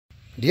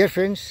Dear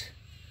friends,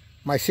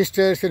 my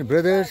sisters and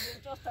brothers,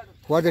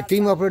 who are the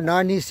team of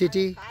Narne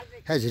city,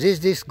 has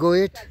reached this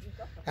gate,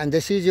 and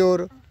this is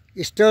your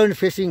eastern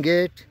facing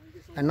gate,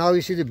 and now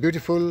you see the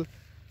beautiful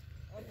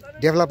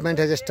development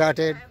has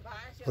started.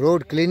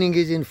 Road cleaning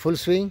is in full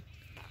swing,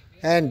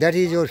 and that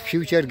is your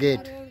future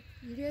gate,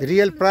 the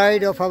real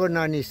pride of our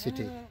Narne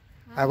city.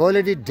 I have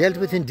already dealt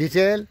with in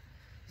detail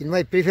in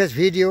my previous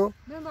video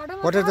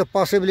what are the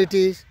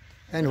possibilities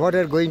and what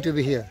are going to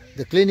be here.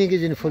 The cleaning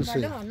is in full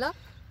swing.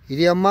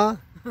 Idi Amma,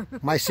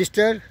 my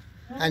sister,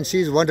 and she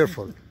is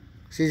wonderful.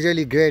 She is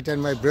really great, and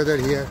my brother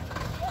here,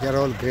 they are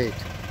all great.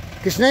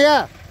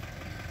 Krishnaya,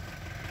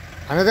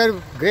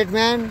 another great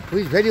man who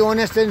is very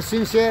honest and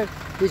sincere,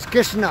 is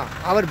Krishna,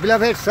 our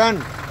beloved son,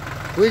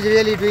 who is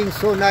really doing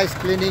so nice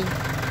cleaning.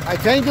 I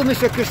thank you,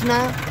 Mr.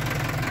 Krishna.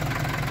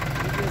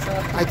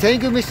 I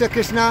thank you, Mr.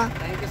 Krishna.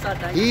 Thank you, sir.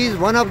 He is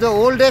one of the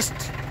oldest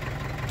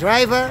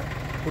driver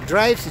who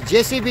drives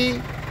JCB,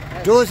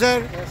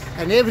 dozer,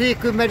 and every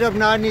equipment of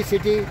Narne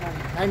city,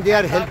 and they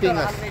are helping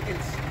us.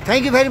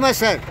 Thank you very much,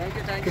 sir.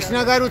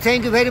 Krishna Garu,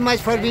 thank you very much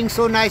for being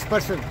so nice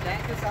person.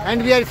 Thank you, sir.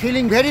 And we are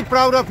feeling very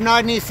proud of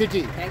Narne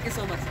city. Thank you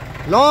so much,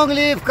 sir. Long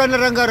live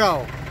Kannaranga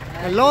Rao,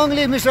 and long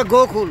live Mr.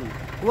 Gokul,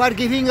 who are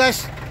giving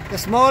us a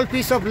small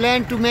piece of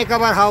land to make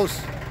our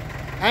house.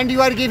 And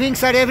you are giving,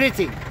 sir,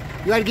 everything.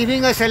 You are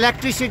giving us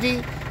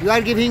electricity, you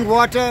are giving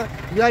water,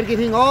 you are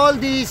giving all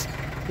these,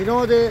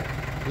 the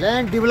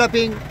land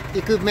developing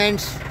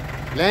equipments,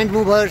 land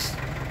movers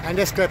and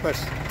scrapers.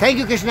 Thank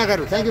you, Krishna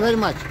Garu. Thank you very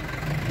much.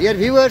 Dear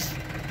viewers,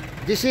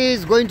 this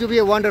is going to be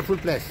a wonderful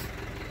place.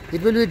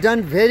 It will be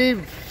done very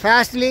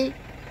fastly.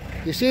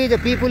 You see the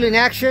people in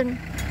action.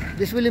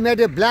 This will be made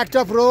a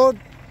blacktop road,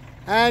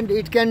 and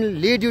it can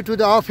lead you to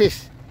the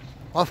office.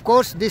 Of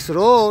course, this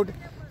road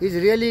is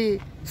really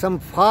some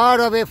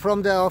far away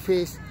from the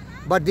office,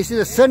 but this is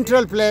a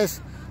central place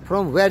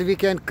from where we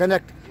can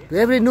connect to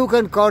every nook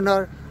and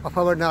corner of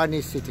our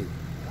Narne city.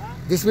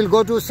 This will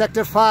go to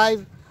Sector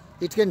 5.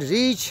 It can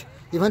reach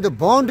even the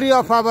boundary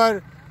of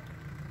our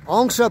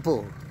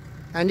Angsapur.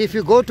 And if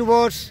you go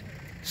towards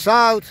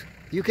south,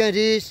 you can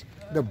reach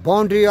the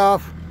boundary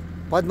of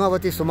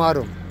Padmavati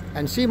Sumarum.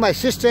 And see my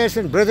sisters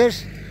and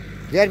brothers,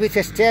 they are with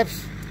the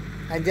steps,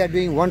 and they are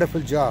doing a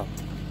wonderful job.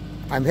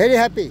 I am very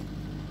happy.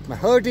 My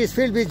heart is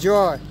filled with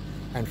joy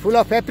and full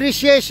of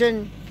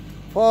appreciation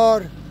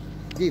for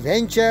the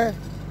venture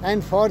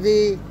and for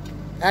the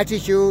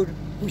attitude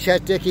which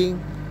has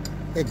taken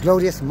a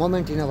glorious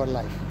moment in our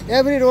life.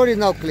 Every road is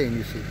now clean,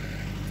 you see.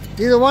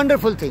 This is a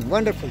wonderful thing,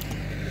 wonderful thing.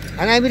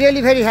 And I am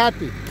really very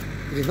happy.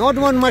 It is not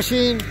one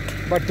machine,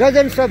 but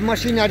dozens of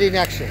machines are in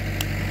action.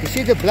 You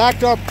see the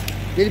blacktop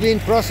will be in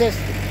process.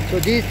 So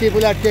these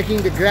people are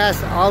taking the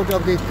grass out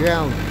of the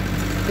ground.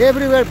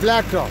 Everywhere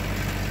blacktop.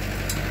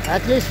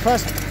 At least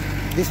first,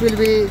 this will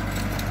be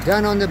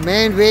done on the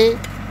main way.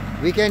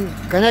 We can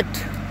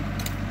connect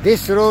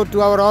this road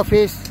to our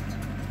office,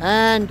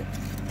 and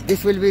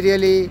this will be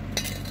really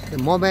a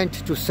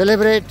moment to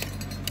celebrate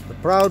the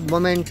proud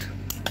moment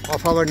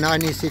of our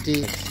Narne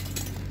city.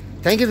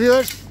 Thank you,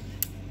 viewers.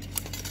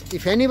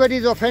 If anybody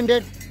is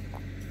offended,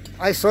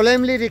 I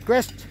solemnly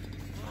request,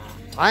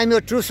 I am your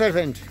true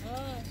servant.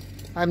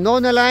 I am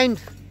non-aligned.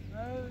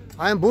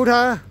 I am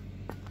Buddha.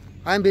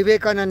 I am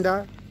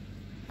Vivekananda.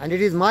 And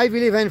it is my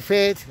belief and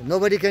faith,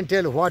 nobody can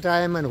tell what I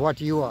am and what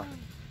you are.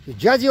 You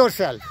judge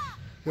yourself,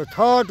 your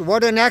thought,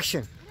 word and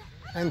action,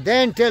 and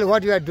then tell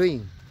what you are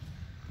doing.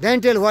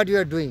 Then tell what you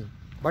are doing.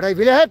 But I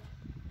believe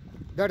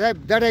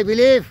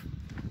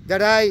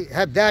that I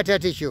have that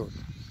attitude,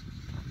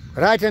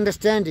 right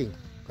understanding,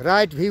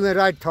 right view and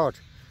right thought.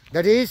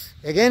 That is,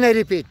 again I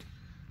repeat,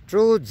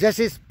 truth,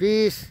 justice,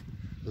 peace,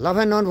 love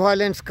and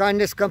non-violence,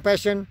 kindness,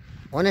 compassion,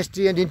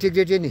 honesty and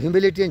integrity and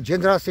humility and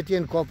generosity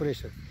and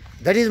cooperation.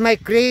 That is my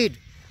creed.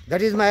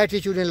 That is my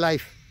attitude in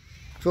life.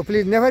 So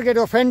please never get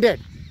offended.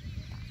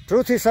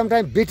 Truth is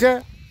sometimes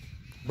bitter,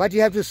 but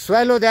you have to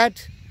swallow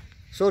that.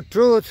 So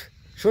truth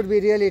should be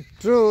really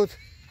truth,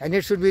 and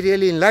it should be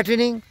really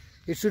enlightening.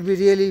 It should be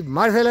really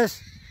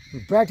marvelous,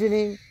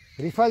 brightening,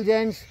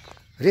 refulgent,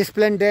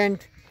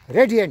 resplendent,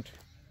 radiant.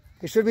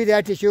 It should be the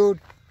attitude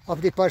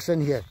of the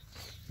person here.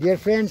 Dear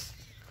friends,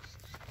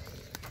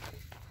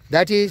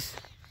 that is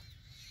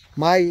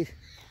my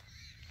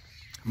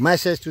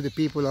message to the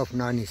people of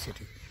Narne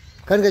city.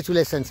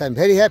 Congratulations, I am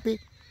very happy,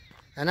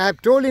 and I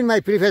have told in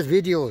my previous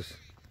videos,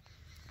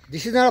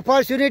 this is an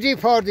opportunity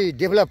for the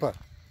developer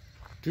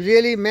to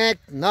really make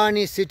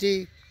Narne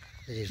city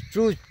the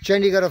true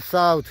Chandigarh of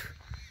South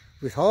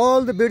with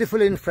all the beautiful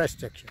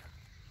infrastructure.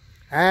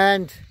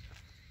 And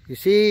you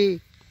see,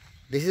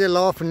 this is a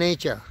law of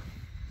nature.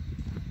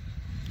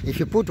 If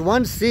you put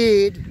one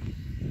seed,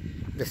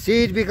 the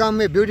seed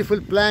becomes a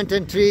beautiful plant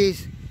and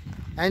trees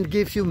and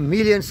gives you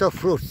millions of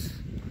fruits.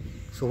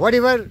 So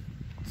whatever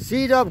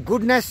seed of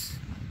goodness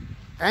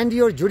and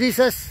your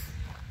judicious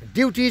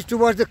duties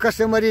towards the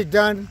customer is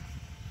done,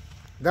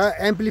 the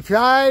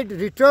amplified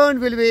return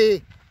will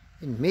be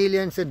in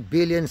millions and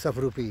billions of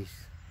rupees.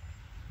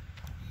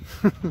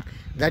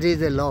 That is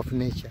the law of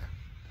nature.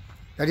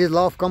 That is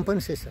law of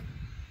compensation.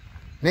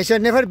 Nature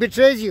never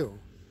betrays you.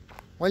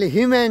 Only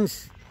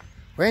humans,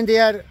 when they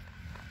are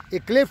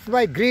eclipsed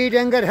by greed,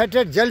 anger,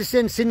 hatred, jealousy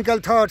and cynical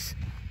thoughts,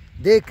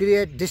 they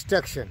create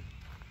destruction.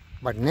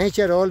 But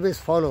nature always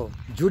follows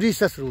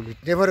judicious rule. It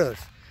never errs.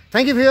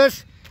 Thank you,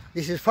 viewers.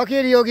 This is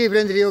Fakir Yogi,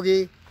 Virendra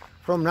Yogi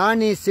from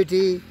Narne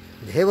city,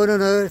 the heaven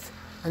on earth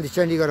and the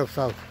Chandigarh of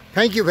South.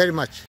 Thank you very much.